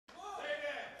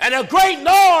And a great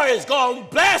noise is going to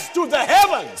blast through the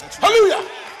heavens. Right. Hallelujah.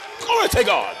 Glory to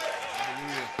God.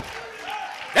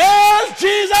 Hallelujah. There's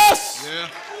Jesus. Yeah.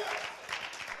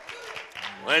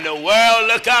 When the world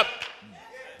look up,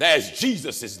 there's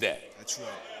Jesus is there. That's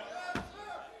right.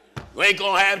 You ain't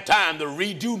going to have time to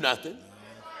redo nothing.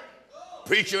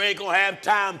 Preacher ain't going to have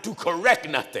time to correct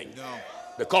nothing. No.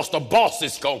 Because the boss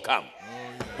is going to come. Oh,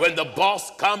 yeah. When the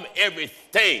boss come,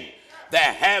 everything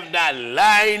that have not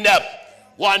lined up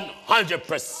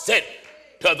 100%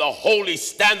 to the holy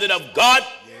standard of God,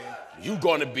 Yeah. you're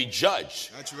going to be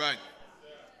judged. That's right.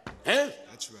 Huh?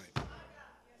 That's right.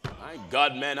 My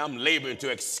God, man, I'm laboring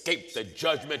to escape the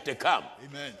judgment to come.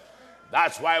 Amen.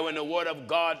 That's why when the word of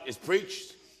God is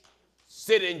preached,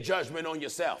 sit in judgment on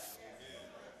yourself.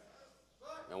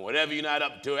 And whatever you're not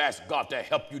up to, ask God to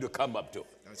help you to come up to it.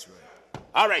 That's right.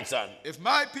 All right, son. If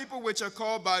my people which are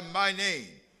called by my name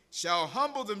shall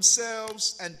humble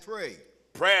themselves and pray.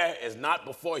 Prayer is not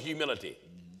before humility.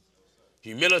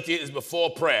 Humility is before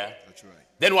prayer. That's right.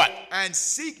 Then what? And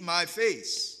seek my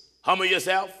face. Humble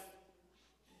yourself.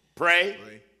 Pray.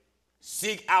 Pray.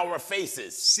 Seek our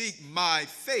faces. Seek my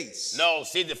face. No,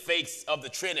 see the face of the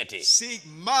Trinity. Seek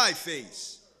my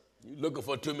face. You're looking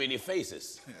for too many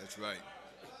faces. That's right.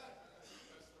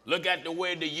 Look at the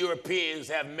way the Europeans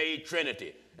have made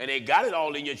Trinity. And they got it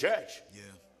all in your church. Yeah.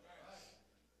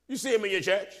 You see them in your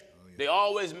church? Oh, yeah. They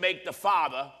always make the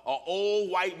father an old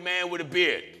white man with a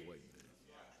beard.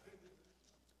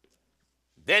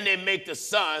 Then they make the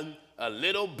son a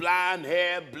little blonde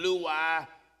hair, blue eye,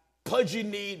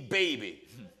 pudgy-kneed baby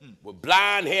with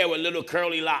blonde hair with little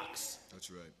curly locks. That's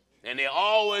right. And they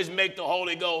always make the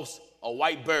Holy Ghost a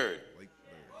white bird. White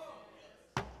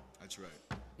bird. That's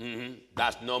right.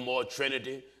 That's no more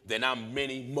Trinity than I'm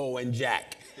Minnie, Mo, and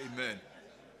Jack. Amen.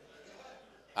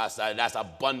 That's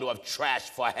a bundle of trash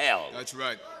for hell. That's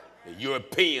right. The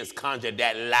Europeans conjured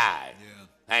that lie. Yeah.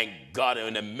 Thank God,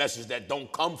 and the message that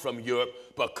don't come from Europe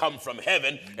but come from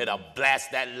heaven, it'll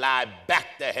blast that lie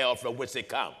back to hell from which it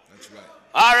come. That's right.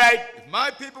 All right. If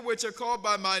my people which are called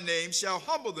by my name shall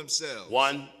humble themselves.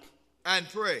 One. And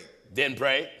pray. Then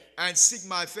pray. And seek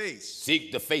my face.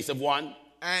 Seek the face of one.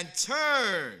 And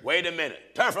turn. Wait a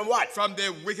minute. Turn from what? From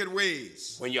their wicked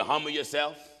ways. When you humble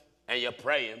yourself and you're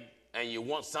praying and you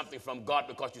want something from God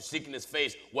because you're seeking his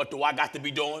face, what do I got to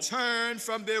be doing? Turn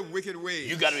from their wicked ways.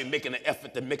 You got to be making an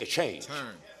effort to make a change.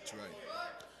 Turn. That's right.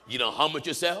 You don't humble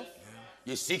yourself. Yeah.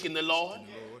 You're seeking the Lord.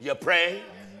 You're praying.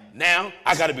 Now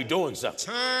I got to be doing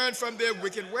something. Turn from their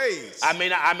wicked ways. I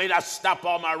may not stop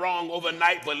all my wrong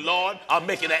overnight, but Lord, I'm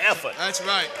making an effort. That's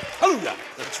right. Hallelujah.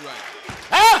 That's right.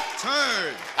 Huh?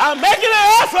 Turn. I'm making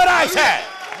an effort, I said.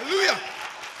 Hallelujah.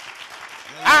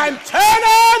 I'm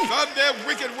turning From their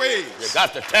wicked ways. You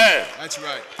got to turn. That's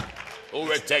right.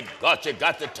 Over to God, you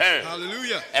got to turn.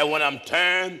 Hallelujah. And when I'm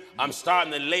turned, I'm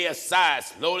starting to lay aside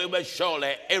slowly but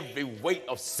surely every weight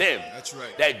of sin. That's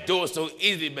right. That does so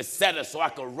easily beset us, so I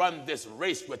can run this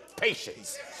race with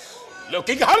patience.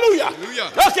 Looking, hallelujah.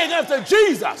 Hallelujah. Looking after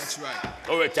Jesus. That's right.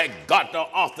 Glory to God, the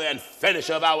author and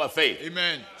finisher of our faith.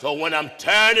 Amen. So when I'm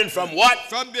turning from what?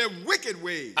 From their wicked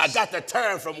ways. I got to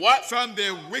turn from what? From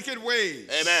their wicked ways.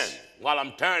 Amen. While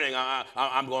I'm turning,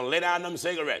 I'm going to lay down them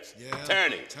cigarettes. Yeah.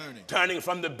 Turning. Turning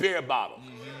from the beer bottle.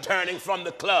 Turning from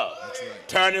the club. That's right.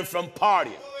 Turning from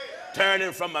partying.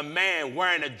 Turning from a man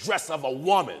wearing a dress of a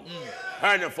woman.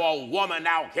 Turning for a woman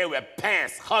out here with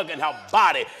pants, hugging her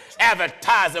body,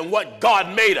 advertising what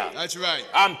God made her. That's right.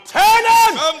 I'm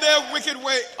turning from their wicked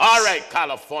ways. All right,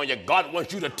 California, God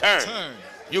wants you to turn. Turn.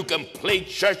 You can play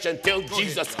church until Go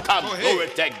Jesus ahead, comes. Go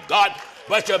ahead. Glory to God.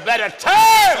 But you better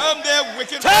turn. From their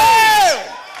wicked Turn. ways.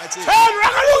 That's it. Turn,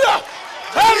 hallelujah.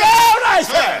 Turn around, I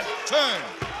said. Turn.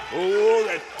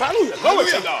 Oh, hallelujah. Glory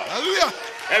to God. Hallelujah.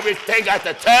 Everything got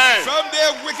to turn. From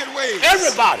their wicked ways.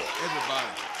 Everybody.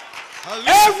 Everybody.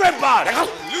 Hallelujah. Everybody.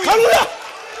 Hallelujah. Hallelujah.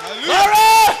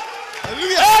 Hallelujah.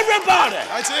 Hallelujah. Everybody.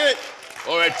 That's it.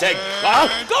 Glory to God.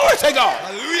 Glory to God.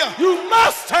 Hallelujah. You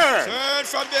must turn. Turn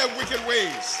from their wicked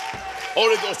ways.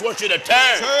 Holy Ghost wants you to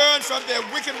turn. Turn from their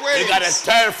wicked ways. You got to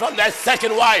turn from that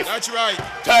second wife. That's right.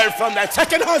 Turn from that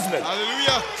second husband.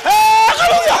 Hallelujah.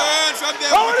 Hallelujah. Turn from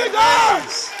their Holy wicked God.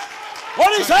 ways.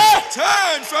 What is that?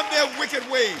 Turn from their wicked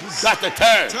ways. Got to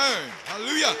turn. Turn.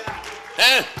 Hallelujah.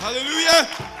 Eh? Hallelujah.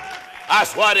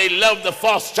 That's why they love the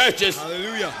false churches.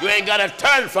 Hallelujah. You ain't got to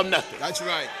turn from nothing. That's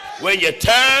right. When you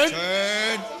turn,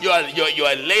 Turn. you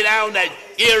lay down that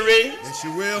earring. Yes,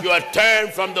 you will. You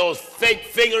turn from those fake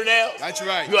fingernails. That's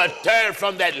right. You turn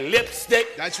from that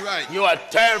lipstick. That's right. You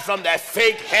turn from that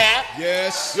fake hair.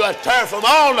 Yes. You turn from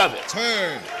all of it.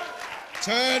 Turn.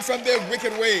 Turn from their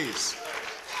wicked ways.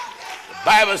 The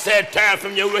Bible said, turn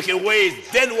from your wicked ways.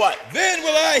 Then what? Then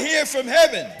will I hear from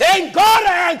heaven. Then God will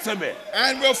answer me.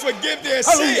 And will forgive their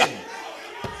Hallelujah. sin.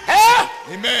 Huh?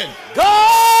 Amen.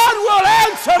 God will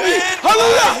answer me. Then will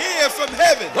I Hallelujah. hear from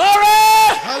heaven. Glory.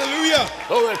 Hallelujah.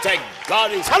 Glory to God.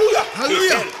 Hallelujah.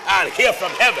 Hallelujah. He said, I'll hear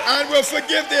from heaven. And will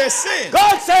forgive their sin.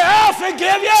 God said, I'll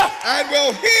forgive you. And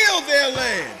will heal their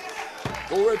land.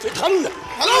 Glory to God. Hallelujah.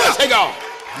 Glory to God.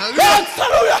 Hallelujah. God,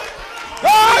 hallelujah.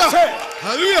 God said,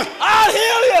 Hallelujah. I'll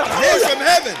heal you. Hear Hallelujah. from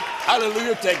heaven.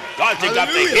 Hallelujah. To God. You got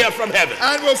to Hallelujah. hear from heaven.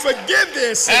 And will forgive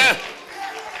their sin.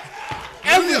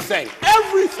 Everything.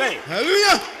 Everything.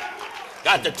 Hallelujah.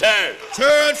 Got to turn.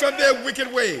 Turn from their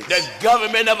wicked ways. The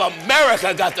government of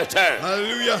America got to turn.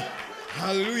 Hallelujah.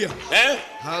 Hallelujah. Eh?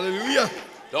 Hallelujah.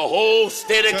 The whole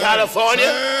state of California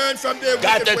Turn from their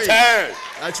got wicked to ways. turn.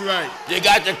 That's right. You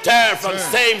got to turn from Turn.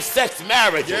 same-sex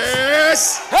marriages.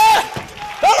 Yes. Huh?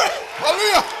 Glory.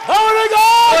 Hallelujah. Holy Go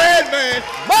God ahead, man.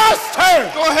 must turn.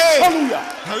 Go ahead. Hallelujah.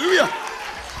 Hallelujah.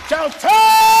 Shall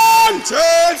turn.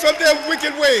 Turn from their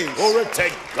wicked ways. Glory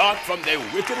to God from their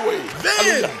wicked ways.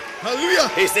 Then, hallelujah.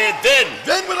 He said, then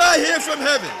Then will I hear from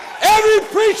heaven. every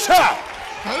preacher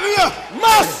Hallelujah.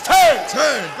 must turn.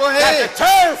 Turn. Go Got ahead. to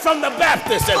turn from the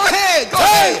Baptist. Go ahead. Go Turn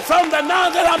ahead. from the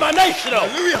non-denominational.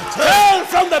 Hallelujah. Turn. Turn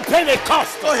from the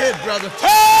Pentecostal. Go ahead, brother. From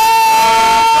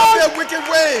Turn. their wicked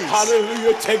ways.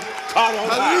 Hallelujah. Take God on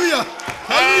high. Hallelujah.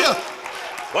 Hallelujah.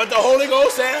 What the Holy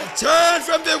Ghost said? Turn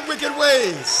from their wicked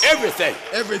ways. Everything.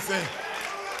 Everything.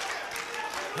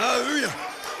 Hallelujah.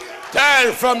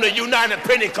 Turn from the United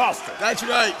Pentecostal. That's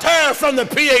right. Turn from the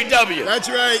PAW. That's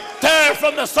right. Turn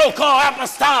from the so-called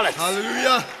apostolics.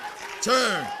 Hallelujah.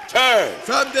 Turn Turn.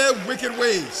 from their wicked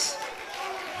ways.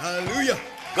 Hallelujah.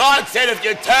 God said if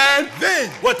you turn, Then,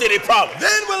 what did he promise?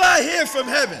 then will I hear from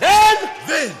heaven.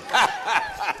 Then,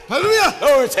 Hallelujah.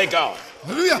 glory to God.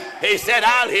 Hallelujah. He said,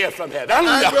 I'll hear from heaven. And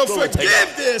Hallelujah. will Glory to forgive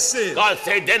God. their sin. God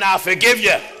said, then I'll forgive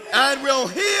you. And will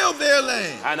heal their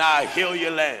land. And I'll heal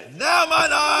your land. Now mine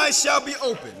eyes shall be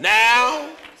open. Now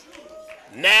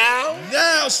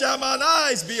Now shall mine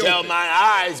eyes be shall open. my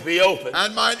eyes be open.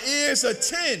 And mine ears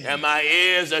attend And my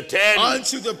ears attend.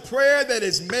 unto the prayer that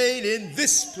is made in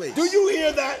this place. Do you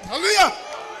hear that? Hallelujah.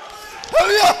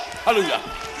 Hallelujah. Hallelujah.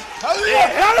 Hallelujah.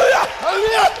 Hallelujah.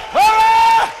 Hallelujah.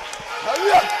 Hallelujah.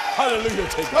 Hallelujah. Hallelujah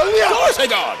to God. Hallelujah. Glory to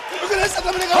God.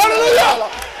 Hallelujah.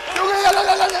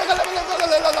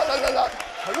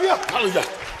 Hallelujah. Hallelujah.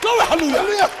 Glory. Hallelujah.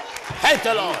 Hallelujah. Thank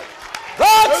the Lord.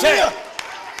 God said,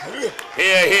 Hallelujah.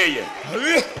 he'll hear you.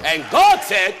 Hallelujah. And God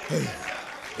said,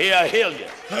 he'll heal you.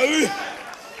 Hallelujah.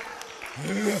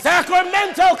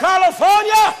 Sacramento,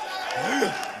 California,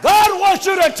 God wants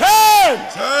you to turn.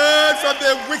 Turn from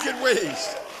their wicked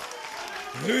ways.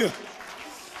 Hallelujah.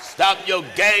 Stop your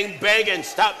gang banging.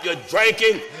 Stop your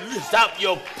drinking. Stop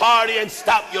your partying.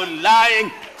 Stop your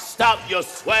lying. Stop your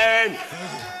swearing.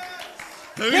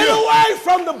 Get Hallelujah. away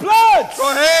from the Bloods.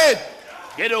 Go ahead.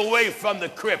 Get away from the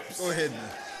Crips. Go ahead, man.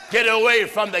 Get away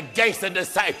from the gangster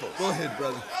disciples. Go ahead,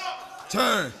 brother.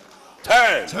 Turn.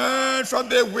 Turn. Turn from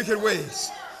their wicked ways.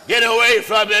 Get away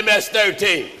from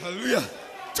MS-13. Hallelujah.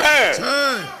 Turn.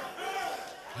 Turn.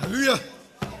 Hallelujah.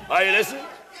 Are you listening?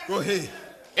 Go ahead.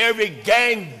 Every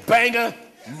gang banger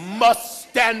must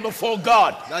stand before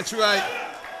God. That's right.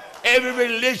 Every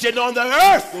religion on the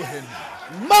earth Go ahead.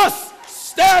 must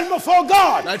stand before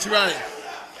God. That's right.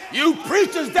 You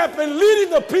preachers that been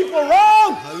leading the people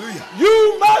wrong, Hallelujah.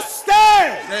 you must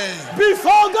stand Stand.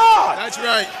 before God. That's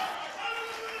right.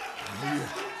 Hallelujah.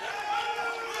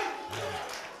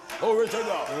 Glory to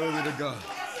God. Glory to God.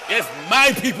 If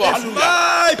my people, If hallelujah.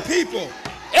 my people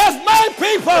If my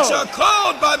people which are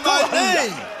called by my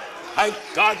name thank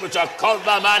God which are called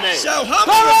by my name shall humble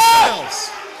Glory!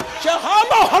 themselves, shall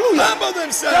humble, hallelujah, humble shall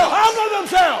themselves, humble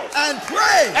themselves and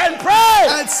pray, and pray,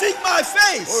 and seek my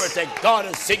glory face, to God,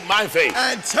 and seek my face,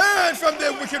 and turn from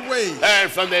their wicked ways, turn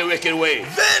from their wicked ways.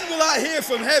 then will I hear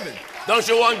from heaven. Don't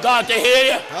you want God to hear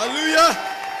you? Hallelujah.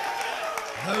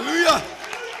 Hallelujah.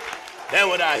 Then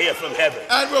will I hear from heaven.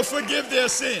 And will forgive their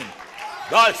sin,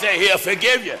 God said he'll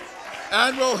forgive you.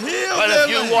 and will heal But their if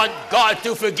you land. want God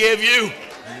to forgive you,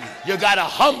 you got to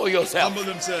humble yourself. Humble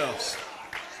themselves.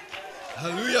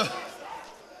 Hallelujah.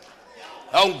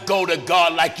 Don't go to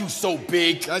God like you so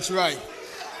big. That's right.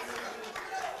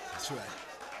 That's right.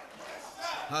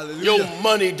 Hallelujah. Your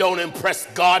money don't impress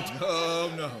God.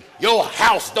 Oh, no. Your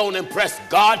house don't impress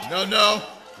God. No, no.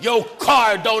 Your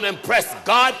car don't impress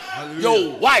God. Hallelujah.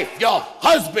 Your wife, your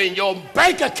husband, your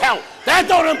bank account, that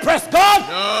don't impress God.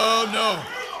 No, no.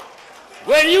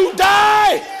 When you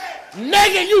die,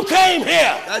 naked you came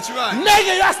here. That's right.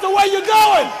 Naked, that's the way you're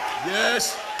going.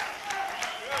 Yes.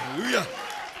 Hallelujah.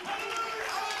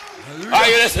 Hallelujah. Are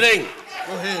you listening?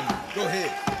 Go ahead. Go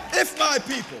ahead. If my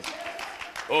people.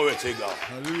 Glory to God.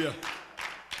 Hallelujah.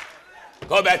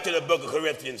 Go back to the book of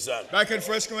Corinthians, son. Back in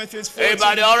 1 Corinthians 14.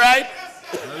 Everybody all right?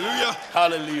 Hallelujah.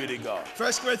 Hallelujah to God.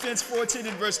 1 Corinthians 14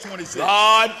 and verse 26.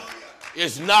 God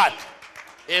is not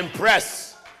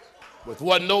impressed with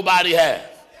what nobody has.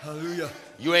 Hallelujah.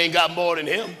 You ain't got more than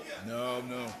him. No,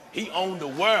 no. He owned the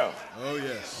world. Oh,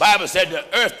 yes. Bible said the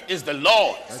earth is the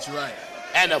Lord's. That's right.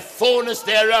 And the fullness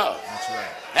thereof. That's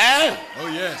right. Huh? Oh,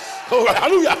 yes. Oh,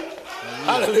 hallelujah. Hallelujah.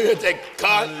 Hallelujah to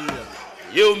God. Hallelujah.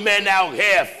 You men out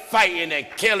here fighting and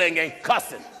killing and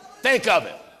cussing. Think of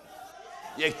it.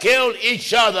 You killed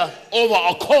each other over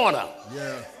a corner.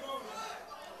 Yeah.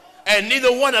 And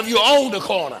neither one of you owned the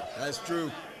corner. That's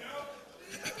true.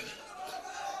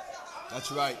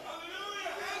 That's right.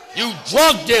 You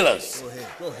drug dealers. Go ahead.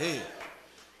 Go ahead.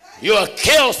 You'll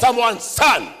kill someone's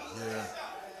son. Yeah.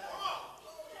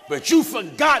 But you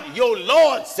forgot your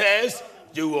Lord says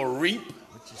you will reap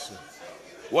What you say?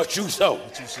 what you sow.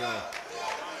 What you say?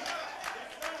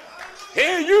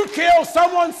 Here you kill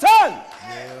someone's son.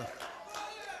 Yeah.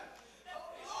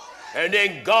 And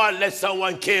then God let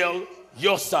someone kill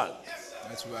your son.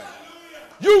 That's right.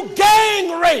 You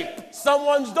gang rape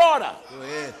someone's daughter. Go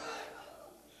ahead.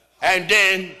 And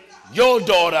then your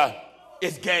daughter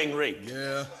is gang raped.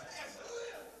 Yeah.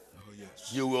 Oh,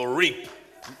 yes. You will reap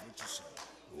What you say?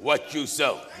 what you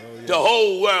sow. Oh, yes. The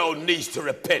whole world needs to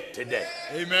repent today.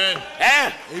 Amen.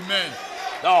 Eh? Amen.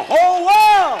 The whole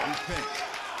world Repent.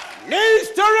 needs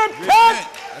to repent. Repent.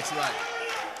 That's right.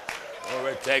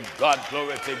 Glory to God,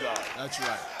 glory to God. That's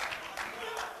right.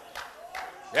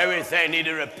 Everything need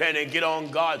to repent and get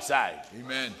on God's side.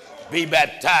 Amen. Be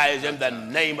baptized in the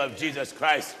name of Jesus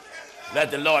Christ.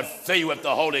 Let the Lord fill you with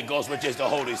the Holy Ghost, which is the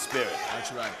Holy Spirit.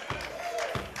 That's right.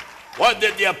 What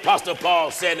did the Apostle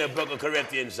Paul say in the book of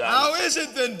Corinthians? How is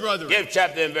it then, brethren? Give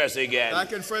chapter and verse again.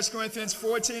 Back in 1 Corinthians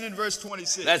 14 and verse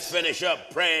 26. Let's finish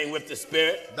up praying with the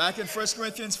Spirit. Back in 1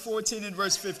 Corinthians 14 and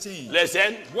verse 15.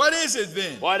 Listen. What is it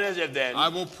then? What is it then? I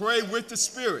will pray with the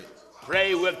Spirit.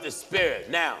 Pray with the Spirit.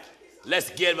 Now, let's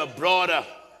give a broader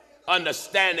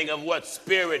understanding of what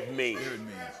Spirit means. Spirit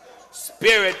means.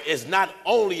 Spirit is not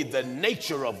only the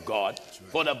nature of God,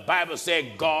 for the Bible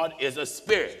said God is a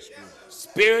spirit.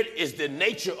 Spirit is the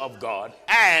nature of God,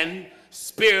 and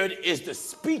Spirit is the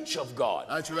speech of God.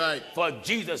 That's right. For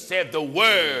Jesus said, the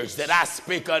words that I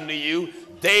speak unto you,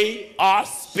 they are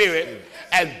spirit,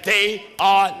 and they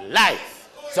are life.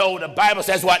 So the Bible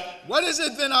says what? What is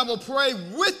it then? I will pray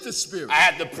with the Spirit. I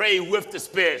have to pray with the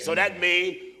Spirit. So that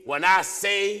means when I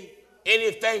say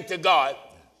anything to God,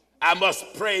 I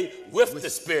must pray with the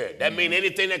Spirit. That means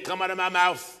anything that come out of my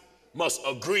mouth must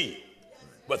agree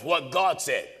with what God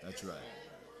said. That's right.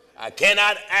 I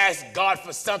cannot ask God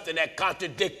for something that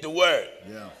contradicts the word.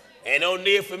 Yeah. Ain't no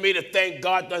need for me to think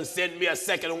God done sent me a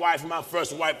second wife. My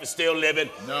first wife is still living.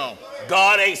 No.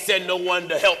 God ain't sent no one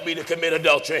to help me to commit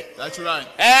adultery. That's right.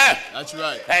 That's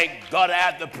right. Thank God I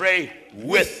have to pray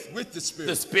with the Spirit.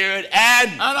 The Spirit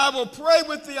and I will pray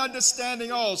with the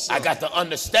understanding also. I got to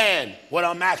understand what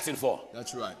I'm asking for.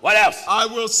 That's right. What else? I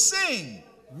will sing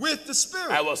with the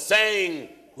Spirit. I will sing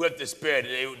with the Spirit.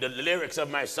 The lyrics of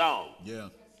my song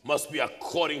must be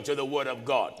according to the word of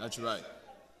God. That's right.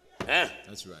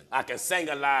 That's right. I can sing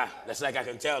a lie. That's like I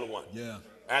can tell one. Yeah.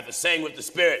 I have to sing with the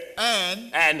Spirit.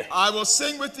 And I will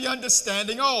sing with the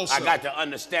understanding also. I got to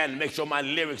understand and make sure my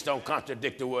lyrics don't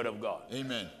contradict the word of God.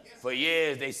 Amen. For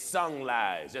years, they sung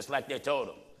lies, just like they told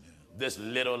them. This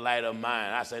little light of mine.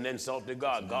 That's an insult to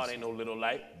God. God ain't no little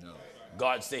light. No.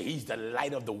 God said he's the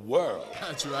light of the world.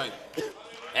 That's right.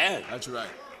 That's right.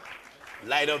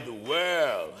 Light of the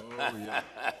world. Oh, yeah.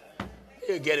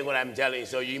 You're getting what I'm telling you.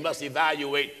 So you must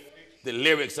evaluate the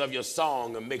lyrics of your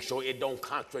song and make sure it don't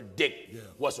contradict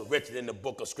what's written in the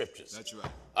book of scriptures. That's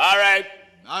right. All right.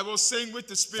 I will sing with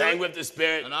the Spirit. Sing with the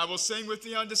Spirit. And I will sing with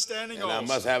the understanding and also. I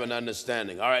must have an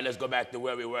understanding. All right, let's go back to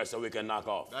where we were so we can knock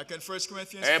off. Back in 1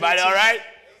 Corinthians Everybody 14. all right?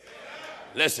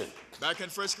 Listen. Back in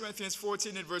 1 Corinthians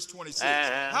 14 and verse 26.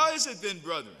 How is it then,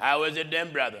 brethren? How is it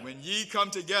then, brother? When ye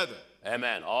come together.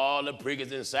 Amen. All the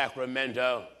preachers in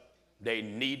Sacramento, they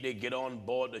need to get on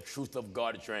board the truth of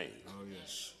God train. Oh,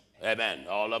 yes. Amen.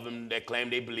 All of them that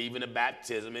claim they believe in the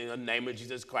baptism in the name of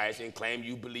Jesus Christ and claim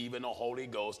you believe in the Holy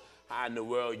Ghost. How in the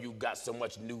world you got so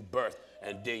much new birth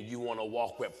and then you want to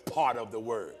walk with part of the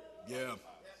word? Yeah,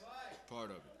 part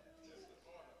of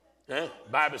it.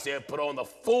 Bible said put on the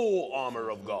full armor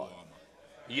of God.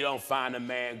 You don't find a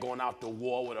man going out to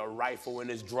war with a rifle in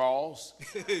his drawers.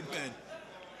 Amen.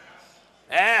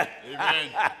 Amen.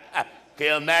 Can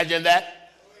you imagine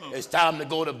that? It's time to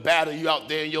go to battle. You out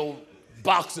there in your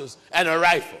boxers, and a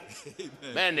rifle.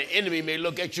 Amen. Man, the enemy may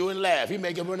look at you and laugh. He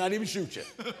may not even shoot you.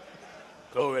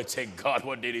 Glory to God.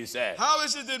 What did he say? How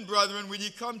is it then, brethren, when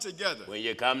ye come together? When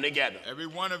you come together. Every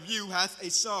one of you hath a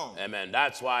song. Amen.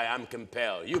 That's why I'm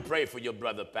compelled. You pray for your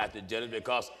brother, Pastor Jennings,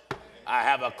 because I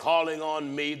have a calling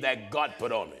on me that God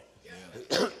put on me.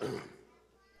 Yeah.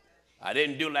 I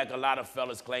didn't do like a lot of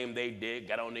fellas claim they did,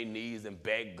 got on their knees and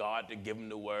begged God to give them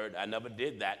the word. I never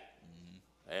did that.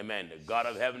 Amen. The God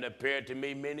of heaven appeared to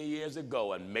me many years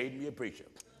ago and made me a preacher.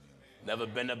 Never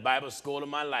been to Bible school in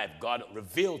my life. God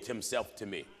revealed himself to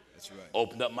me. That's right.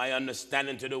 Opened up my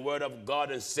understanding to the word of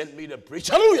God and sent me to preach.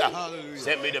 Hallelujah. Hallelujah.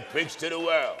 Sent me to preach to the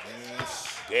world.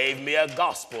 Yes. Gave me a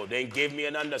gospel. Then gave me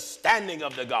an understanding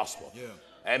of the gospel.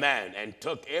 Yeah. Amen. And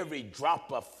took every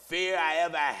drop of fear I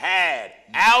ever had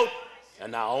out.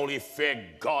 And I only fear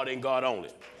God and God only.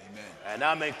 Amen. And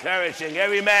I'm encouraging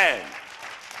every man,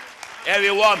 every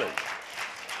woman.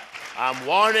 I'm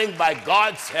warning by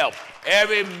God's help.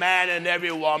 Every man and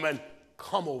every woman,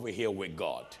 come over here with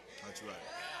God. That's right.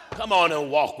 Come on and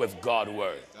walk with God's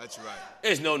word. That's right.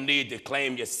 There's no need to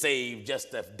claim you're saved just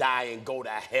to die and go to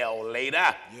hell later.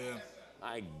 Yeah.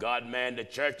 My God, man, the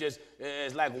churches,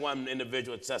 it's like one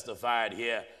individual testified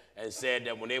here and said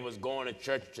that when they was going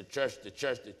to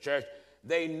church,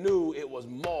 they knew it was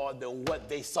more than what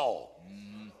they saw.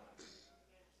 Mm-hmm.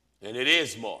 And it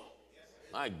is more.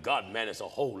 My God, man, it's a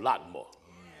whole lot more.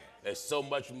 There's so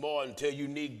much more until you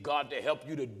need God to help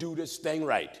you to do this thing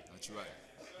right. That's right.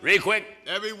 Real quick.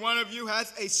 Every one of you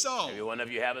hath a song. Every one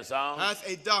of you have a song. Hath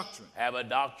a doctrine. Have a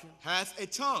doctrine. Hath a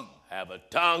tongue. Have a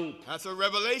tongue. Hath a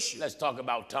revelation. Let's talk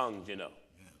about tongues, you know.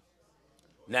 Yeah.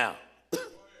 Now,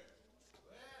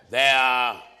 there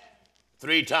are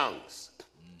 3 tongues.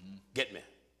 Mm-hmm. Get me.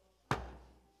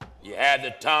 You have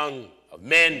the tongue of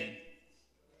men,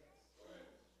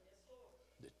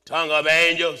 the tongue of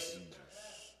angels,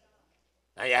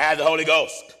 and you have the Holy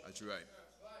Ghost. That's right.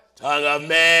 Tongue of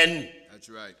men. That's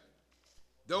right.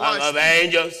 Tongue of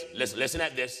angels. Listen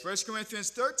at this. 1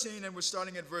 Corinthians 13, and we're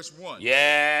starting at verse 1.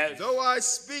 Yes. Though I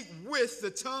speak with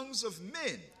the tongues of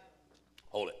men.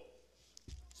 Hold it.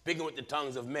 Speaking with the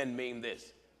tongues of men mean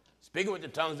this. Speaking with the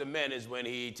tongues of men is when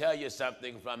he tells you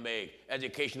something from an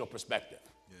educational perspective.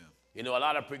 Yeah. You know, a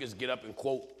lot of preachers get up and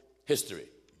quote history.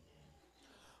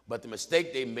 But the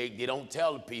mistake they make, they don't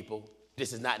tell the people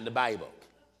this is not in the Bible.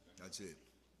 That's it.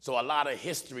 So a lot of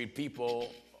history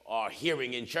people are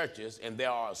hearing in churches, and they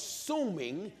are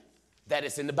assuming that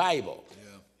it's in the Bible.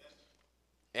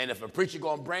 Yeah. And if a preacher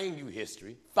going to bring you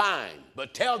history, fine.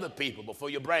 But tell the people before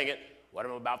you bring it, what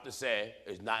I'm about to say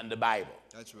is not in the Bible.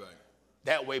 That's right.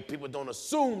 That way people don't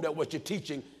assume that what you're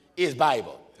teaching is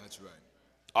Bible. That's right.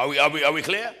 Are we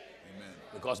clear? Amen.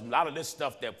 Because a lot of this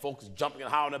stuff that folks jumping and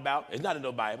hollering about is not in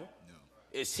the Bible. No.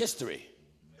 It's history.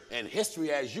 And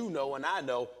history, as you know and I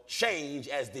know, change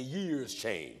as the years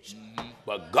change. Mm-hmm.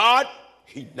 But God,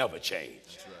 he never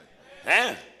changed. That's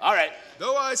right. All right.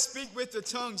 Though I speak with the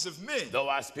tongues of men. Though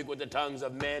I speak with the tongues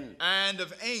of men. And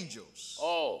of angels.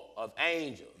 Oh, of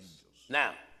angels.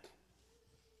 Now,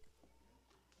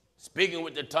 speaking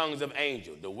with the tongues of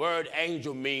angels. The word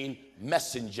angel means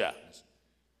messenger.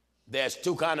 There's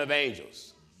 2 kinds of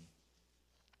angels.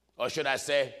 Or should I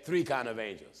say 3 kinds of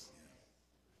angels.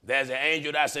 There's an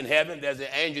angel that's in heaven. There's an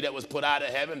angel that was put out of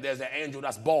heaven. There's an angel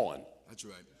that's born. That's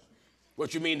right.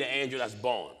 What you mean the angel that's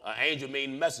born? An angel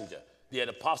means messenger. The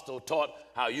apostle taught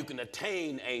how you can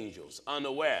attain angels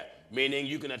unaware, meaning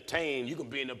you can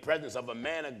be in the presence of a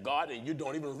man of God and you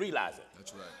don't even realize it.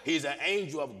 That's right. He's an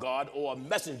angel of God or a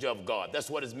messenger of God. That's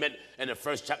what is meant in the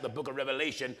first chapter of the book of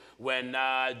Revelation when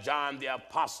John the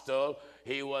apostle,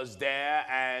 he was there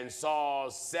and saw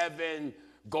 7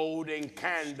 golden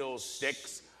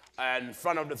candlesticks in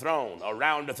front of the throne,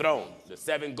 around the throne. The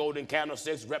 7 golden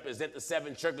candlesticks represent the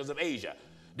 7 churches of Asia.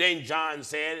 Then John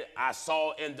said, I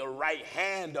saw in the right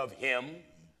hand of him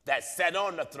that sat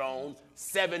on the throne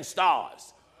 7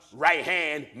 stars. Right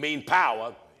hand mean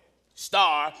power.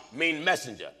 Star mean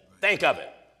messenger. Think of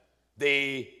it.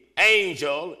 The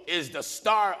angel is the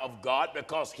star of God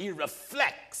because he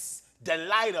reflects the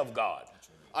light of God.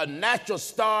 A natural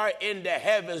star in the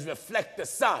heavens reflects the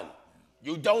sun.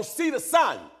 You don't see the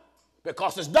sun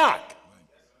because it's dark.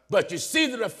 But you see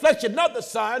the reflection of the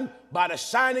sun by the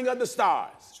shining of the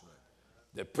stars.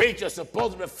 The preacher is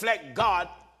supposed to reflect God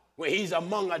when he's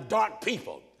among a dark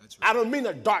people. I don't mean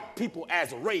a dark people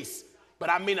as a race, but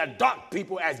I mean a dark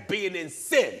people as being in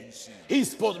sin.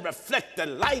 He's supposed to reflect the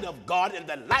light of God, and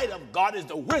the light of God is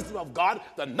the wisdom of God,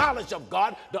 the knowledge of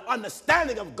God, the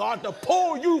understanding of God to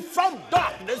pull you from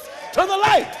darkness to the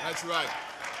light. That's right.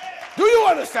 Do you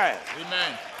understand?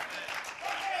 Amen.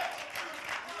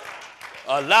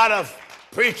 A lot of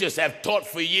preachers have taught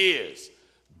for years,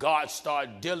 God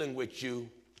start dealing with you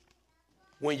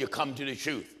when you come to the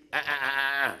truth.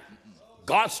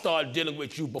 God start dealing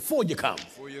with you before you come.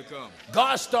 Before you come.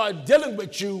 God start dealing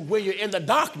with you when you're in the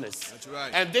darkness. That's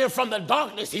right. And then from the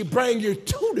darkness, he bring you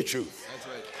to the truth. That's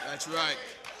right. That's right.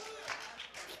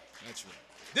 That's right.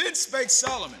 Then spake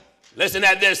Solomon. Listen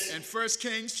at this. In 1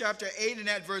 Kings chapter 8 and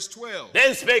at verse 12.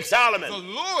 Then spake Solomon. The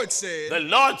Lord said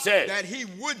That he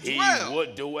would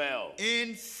dwell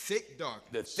in thick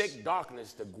darkness. The thick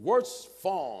darkness, the worst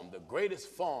form, the greatest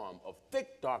form of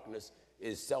thick darkness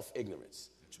is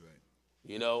self-ignorance. That's right.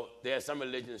 You know, there are some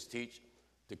religions teach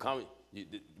to come,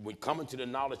 when coming to the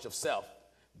knowledge of self,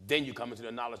 then you come into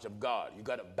the knowledge of God. You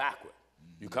got it backward.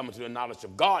 You come into the knowledge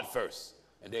of God first,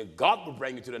 and then God will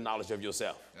bring you to the knowledge of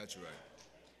yourself. That's right.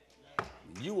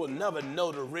 You will never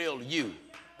know the real you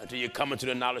until you come into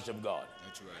the knowledge of God.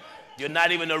 That's right. You're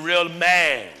not even a real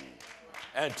man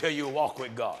until you walk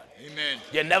with God. Amen.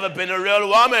 You've never been a real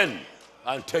woman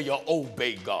until you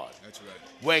obey God. That's right.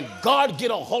 When God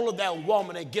get a hold of that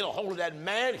woman and get a hold of that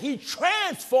man, he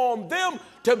transformed them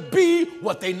to be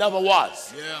what they never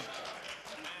was. Yeah.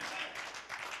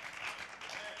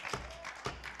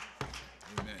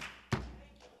 Amen.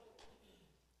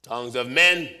 Tongues of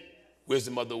men,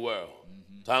 wisdom of the world.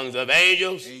 Tongues of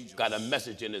angels, got a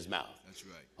message in his mouth. That's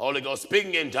right. Holy Ghost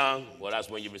speaking in tongue. Well, that's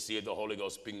when you receive the Holy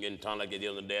Ghost speaking in tongue like they did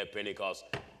on the day of Pentecost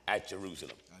at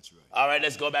Jerusalem. That's right. All right,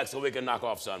 let's go back so we can knock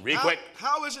off some. Real quick.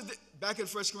 How is it back in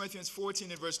 1 Corinthians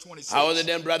 14 and verse 26? How is it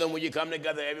then, brethren, when you come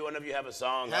together, every one of you have a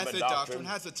song, hath have a doctrine,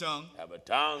 hath a tongue, have a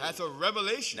tongue, hath a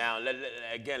revelation. Now, let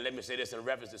me say this in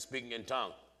reference to speaking in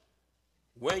tongue.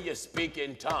 When you speak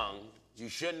in tongue, you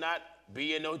should not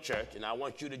be in no church, and I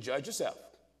want you to judge yourself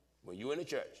when you're in the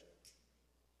church.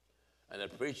 And the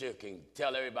preacher can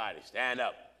tell everybody, stand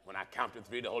up. When I count to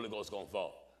 3, the Holy Ghost is going to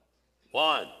fall.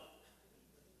 1,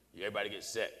 everybody get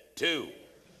set. 2,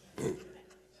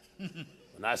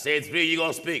 when I say 3, you're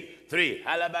going to speak. 3,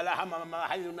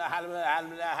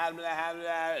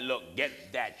 look, get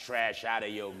that trash out of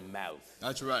your mouth.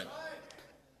 That's right.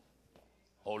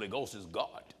 Holy Ghost is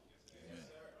God. Amen.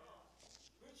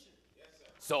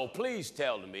 So please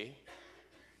tell me,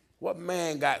 what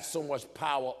man got so much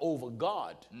power over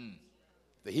God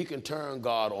that he can turn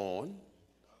God on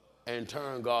and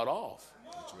turn God off?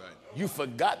 That's right. You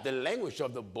forgot the language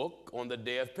of the book on the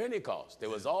day of Pentecost. They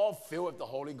was all filled with the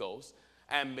Holy Ghost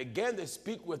and began to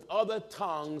speak with other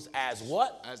tongues as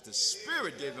what? As the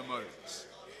Spirit gave them utterance.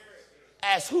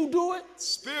 As who do it?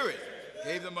 Spirit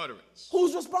gave them utterance.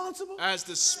 Who's responsible? As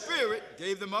the Spirit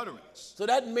gave them utterance. So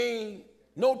that means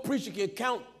no preacher can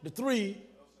count to 3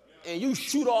 and you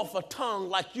shoot off a tongue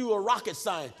like you a rocket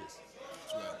scientist.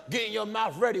 That's right. Getting your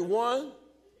mouth ready. 1,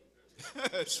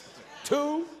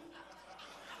 2.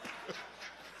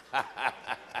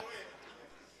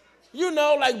 You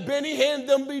know, like Benny Hinn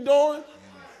them be doing.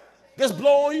 Just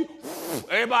blow on you.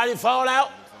 Everybody fall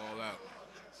out. Fall out.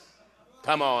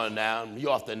 Come on now. You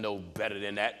ought to know better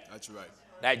than that. That's right.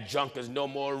 That junk is no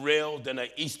more real than an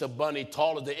Easter bunny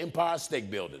tall as the Empire State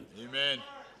Building. Amen.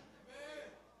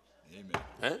 Amen.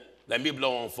 Huh? Let me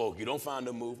blow on folk. You don't find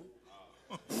them moving.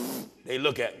 They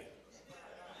look at me.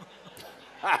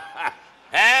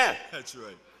 Huh? That's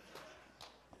right.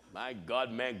 My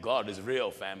God, man, God is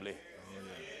real, family. Oh,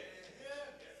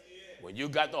 yeah. When you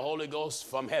got the Holy Ghost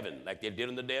from heaven, like they did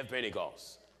on the day of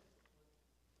Pentecost,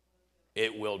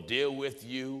 it will deal with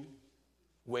you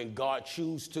when God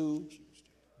chooses to,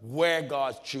 where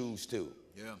God chooses to.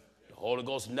 Yeah. The Holy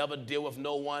Ghost never deal with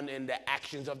no one and the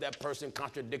actions of that person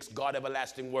contradicts God's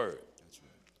everlasting word. That's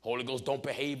right. Holy Ghost don't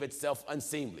behave itself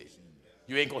unseemly.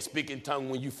 You ain't going to speak in tongue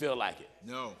when you feel like it.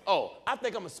 No. Oh, I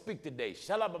think I'm going to speak today.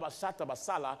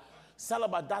 Shalababashatabasala,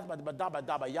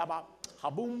 salabadabadabadabadaba yaba,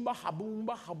 habumba,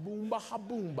 habumba, habumba,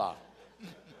 habumba.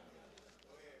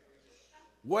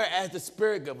 Whereas the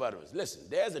Spirit gives utterance. Listen,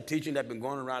 there's a teaching that's been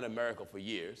going around America for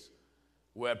years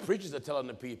where preachers are telling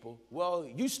the people, well,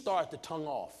 you start the tongue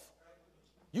off.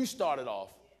 You start it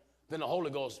off, then the Holy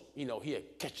Ghost, he'll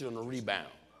catch it on the rebound.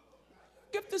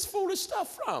 Get this foolish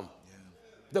stuff from.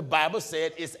 The Bible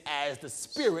said it's as the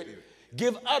Spirit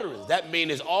give utterance. That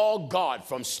means it's all God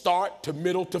from start to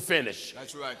middle to finish.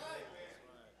 That's right.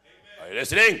 Are you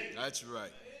listening? That's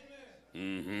right.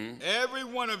 Mm-hmm. Every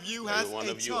one of you has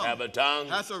a tongue.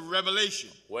 Has a revelation.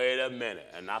 Wait a minute,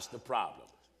 and that's the problem.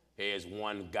 Here's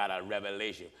one got a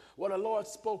revelation. Well, the Lord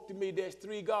spoke to me, there's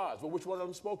 3 gods. Well, which one of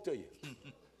them spoke to you?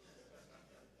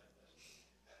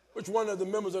 Which one of the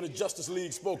members of the Justice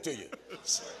League spoke to you?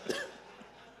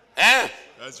 Huh?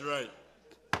 That's right.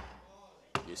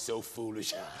 You're so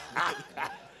foolish.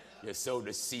 You're so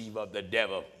deceived of the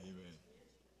devil. Amen.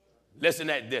 Listen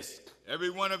at this. Every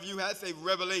one of you hath a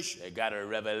revelation. They got a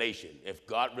revelation. If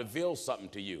God reveals something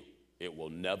to you, it will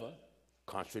never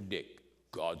contradict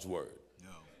God's word. No.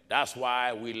 That's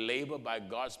why we labor by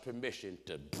God's permission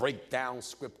to break down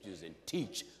scriptures and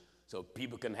teach so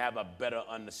people can have a better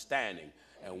understanding.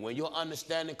 And when your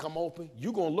understanding come open,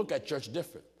 you're going to look at church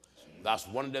different. That's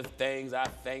one of the things I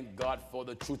thank God for,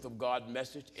 the truth of God's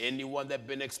message. Anyone that's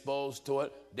been exposed to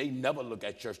it, they never look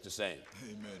at church the same.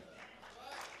 Amen.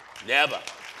 Never.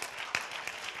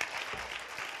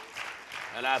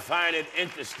 And I find it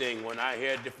interesting when I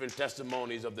hear different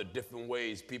testimonies of the different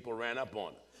ways people ran up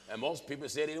on it. And most people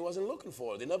said he wasn't looking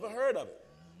for it. They never heard of it.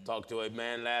 Talked to a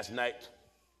man last night.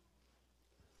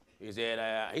 He said,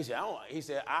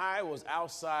 I was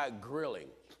outside grilling.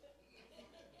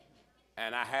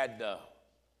 And I had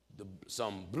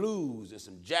some blues and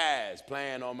some jazz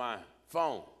playing on my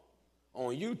phone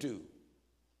on YouTube.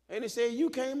 And he said, you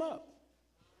came up.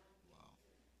 Wow.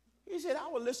 He said, I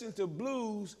was listening to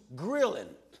blues grilling.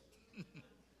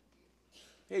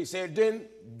 He said, then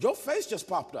your face just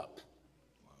popped up.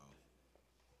 Wow.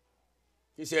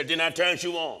 He said, then I turned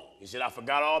you on. He said, I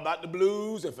forgot all about the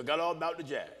blues and forgot all about the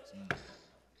jazz.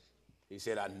 He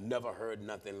said, I never heard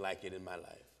nothing like it in my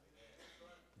life.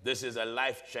 This is a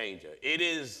life changer. It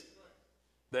is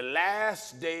the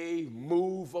last day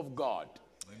move of God.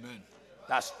 Amen.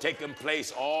 That's taking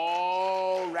place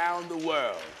all around the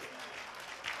world.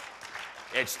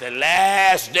 It's the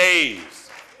last days.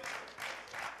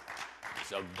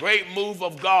 It's a great move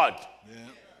of God. Yeah.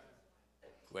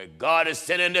 Where God is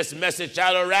sending this message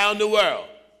out around the world.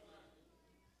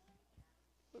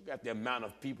 Look at the amount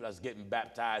of people that's getting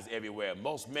baptized everywhere.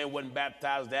 Most men wouldn't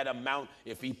baptize that amount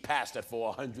if he pastored for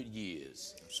 100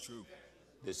 years. That's true.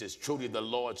 This is truly the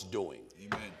Lord's doing.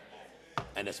 Amen.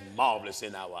 And it's marvelous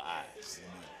in our eyes.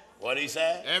 Amen. What did he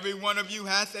say? Every one of you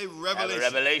hath a revelation. Have a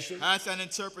revelation. Hath an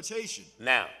interpretation.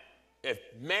 Now, if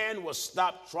man will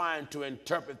stop trying to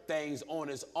interpret things on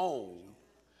his own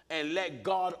and let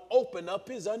God open up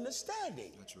his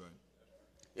understanding. That's right.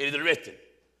 It is written.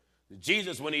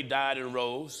 Jesus, when he died and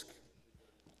rose,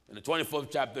 in the 24th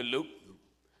chapter of Luke,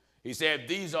 he said,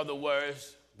 these are the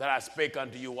words that I spake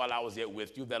unto you while I was yet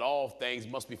with you, that all things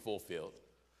must be fulfilled,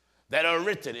 that are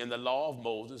written in the law of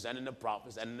Moses and in the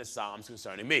prophets and in the Psalms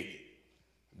concerning me.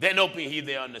 Then opened he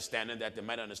their understanding, that they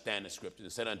might understand the scriptures,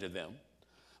 and said unto them,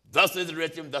 thus is it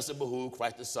written, thus it behooved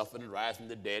Christ to suffer and rise from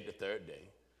the dead the third day,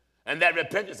 and that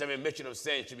repentance and remission of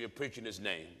sin should be preached in his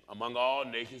name among all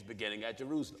nations, beginning at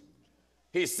Jerusalem.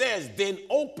 He says, then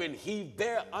open he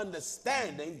their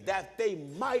understanding that they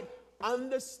might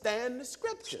understand the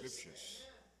scriptures.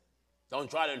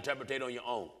 Don't try to interpret it on your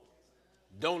own.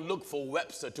 Don't look for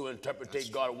Webster to interpret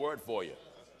God's word for you.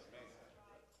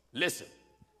 Listen,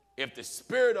 if the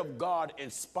Spirit of God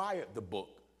inspired the book,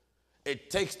 it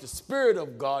takes the Spirit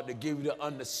of God to give you the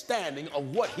understanding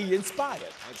of what he inspired.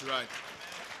 That's right.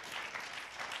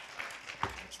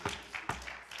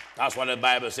 That's why the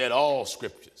Bible said all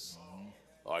scriptures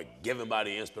are given by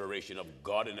the inspiration of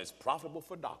God, and is profitable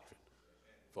for doctrine,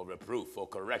 for reproof, for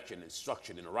correction,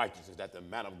 instruction in righteousness, that the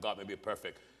man of God may be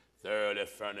perfect, thoroughly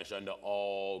furnished unto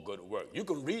all good work. You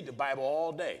can read the Bible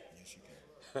all day. Yes,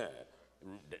 you can.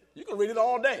 You can read it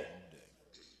all day.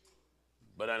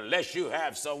 But unless you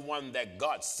have someone that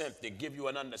God sent to give you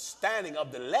an understanding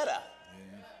of the letter,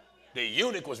 the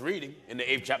eunuch was reading in the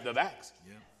 8th chapter of Acts.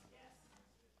 Yeah.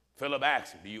 Philip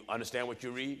asked him, do you understand what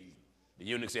you read? The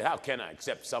eunuch said, how can I,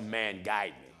 except some man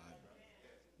guide me?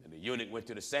 And the eunuch went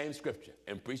to the same scripture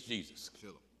and preached Jesus.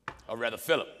 Philip. Or rather,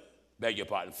 Philip, beg your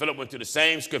pardon. Philip went to the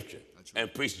same scripture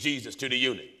and preached Jesus to the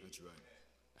eunuch. That's right.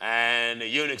 And the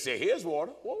eunuch said, here's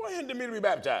water. Well, what hinders me to be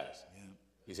baptized? Yeah.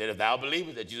 He said, if thou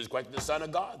believest that Jesus Christ is the Son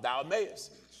of God, thou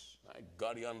mayest. Yes. My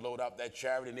God, he unloaded out that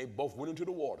chariot, and they both went into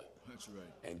the water. That's right.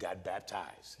 And got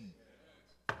baptized.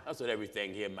 That's what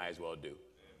everything here might as well do.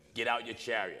 Get out your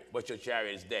chariot. What's your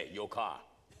chariot is today? Your car.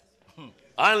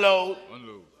 Unload.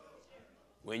 Unload.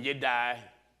 When you die,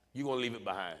 you're going to leave it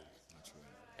behind. That's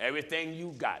right. Everything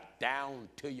you got, down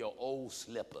to your old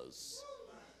slippers.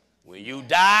 When you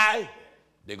die,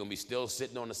 they're going to be still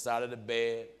sitting on the side of the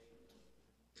bed.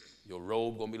 Your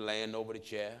robe going to be laying over the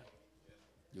chair.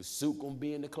 Your suit going to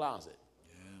be in the closet.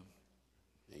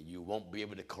 Yeah. And you won't be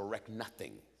able to correct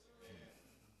nothing.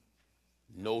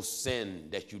 No sin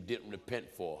that you didn't repent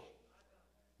for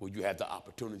will you have the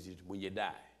opportunity when you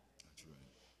die. That's right.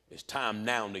 It's time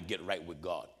now to get right with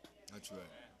God. That's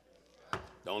right.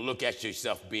 Don't look at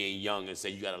yourself being young and say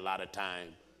you got a lot of time.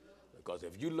 Because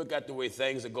if you look at the way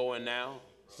things are going now,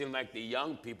 it seems like the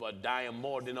young people are dying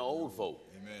more than the old folk.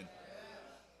 Amen.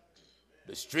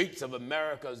 The streets of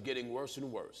America is getting worse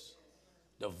and worse.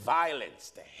 the violence,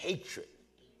 the hatred,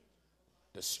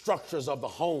 the structures of the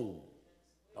home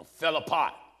fell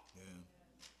apart. Yeah.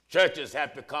 Churches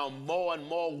have become more and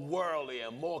more worldly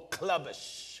and more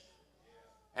clubbish,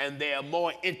 and they are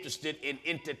more interested in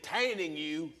entertaining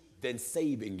you than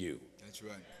saving you. That's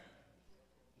right.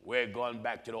 We're going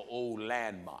back to the old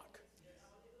landmark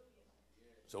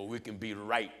so we can be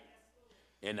right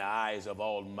in the eyes of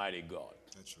Almighty God.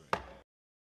 That's right.